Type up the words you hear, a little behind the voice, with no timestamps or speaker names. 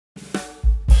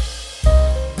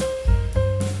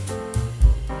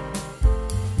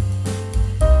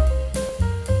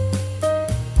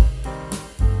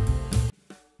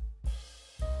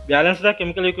Balance the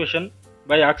chemical equation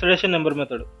by oxidation number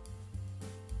method.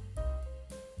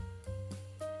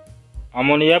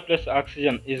 Ammonia plus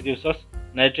oxygen is gives us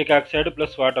nitric oxide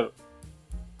plus water.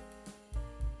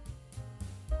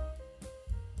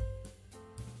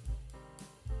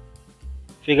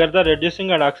 Figure the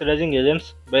reducing and oxidizing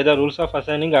agents by the rules of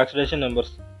assigning oxidation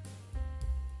numbers.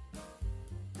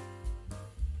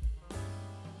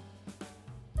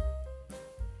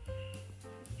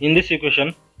 In this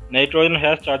equation, nitrogen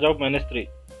has charge of -3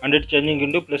 and it changing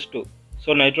into +2.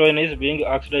 So nitrogen is being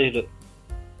oxidized.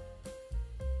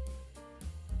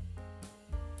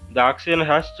 The oxygen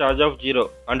has charge of 0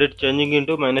 and it changing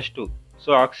into -2.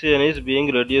 So oxygen is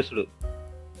being reduced.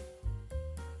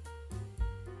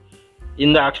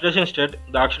 In the oxidation state,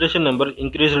 the oxidation number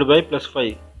increased by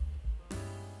 +5.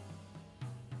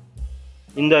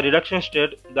 In the reduction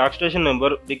state, the oxidation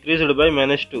number decreased by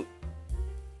 -2.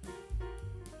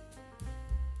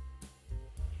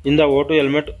 In the O2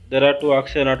 element, there are 2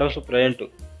 oxygen atoms present.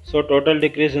 So total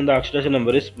decrease in the oxidation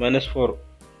number is -4.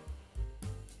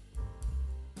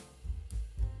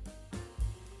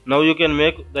 Now you can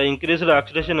make the increased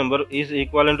oxidation number is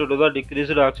equivalent to the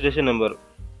decreased oxidation number.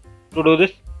 To do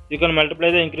this, you can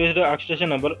multiply the increased oxidation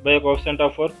number by a coefficient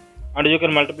of 4 and you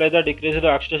can multiply the decreased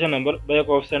oxidation number by a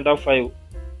coefficient of 5.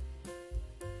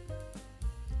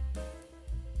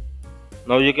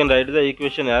 Now you can write the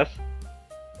equation as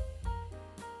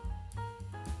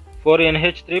 4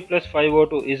 NH3 plus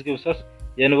 5O2 is gives us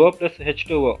NO plus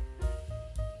H2O.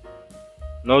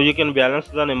 Now you can balance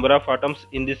the number of atoms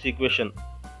in this equation.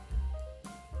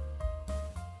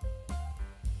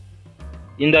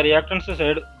 In the reactants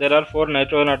side, there are 4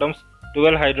 nitrogen atoms,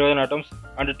 12 hydrogen atoms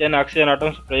and 10 oxygen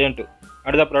atoms present.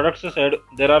 And the products side,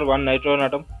 there are 1 nitrogen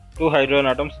atom, 2 hydrogen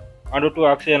atoms and 2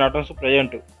 oxygen atoms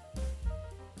present.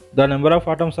 The number of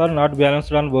atoms are not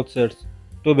balanced on both sides.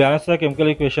 To balance the chemical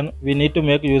equation, we need to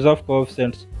make use of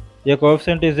coefficients. A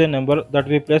coefficient is a number that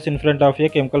we place in front of a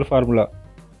chemical formula.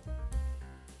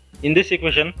 In this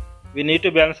equation, we need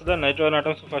to balance the nitrogen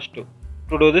atoms first.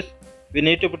 To do this, we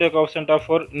need to put a coefficient of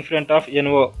 4 in front of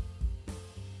NO.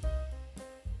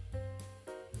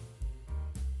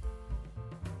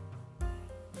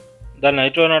 The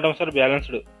nitrogen atoms are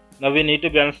balanced. Now we need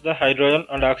to balance the hydrogen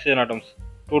and oxygen atoms.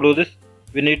 To do this,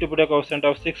 we need to put a coefficient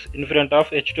of 6 in front of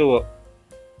H2O.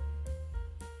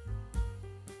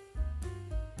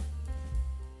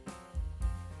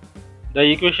 The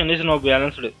equation is now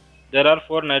balanced. There are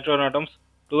 4 nitrogen atoms,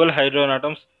 12 hydrogen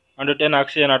atoms and 10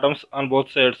 oxygen atoms on both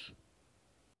sides.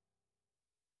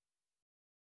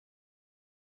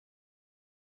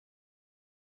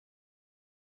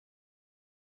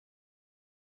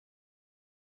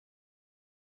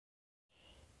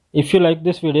 If you like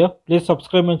this video, please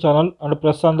subscribe my channel and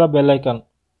press on the bell icon.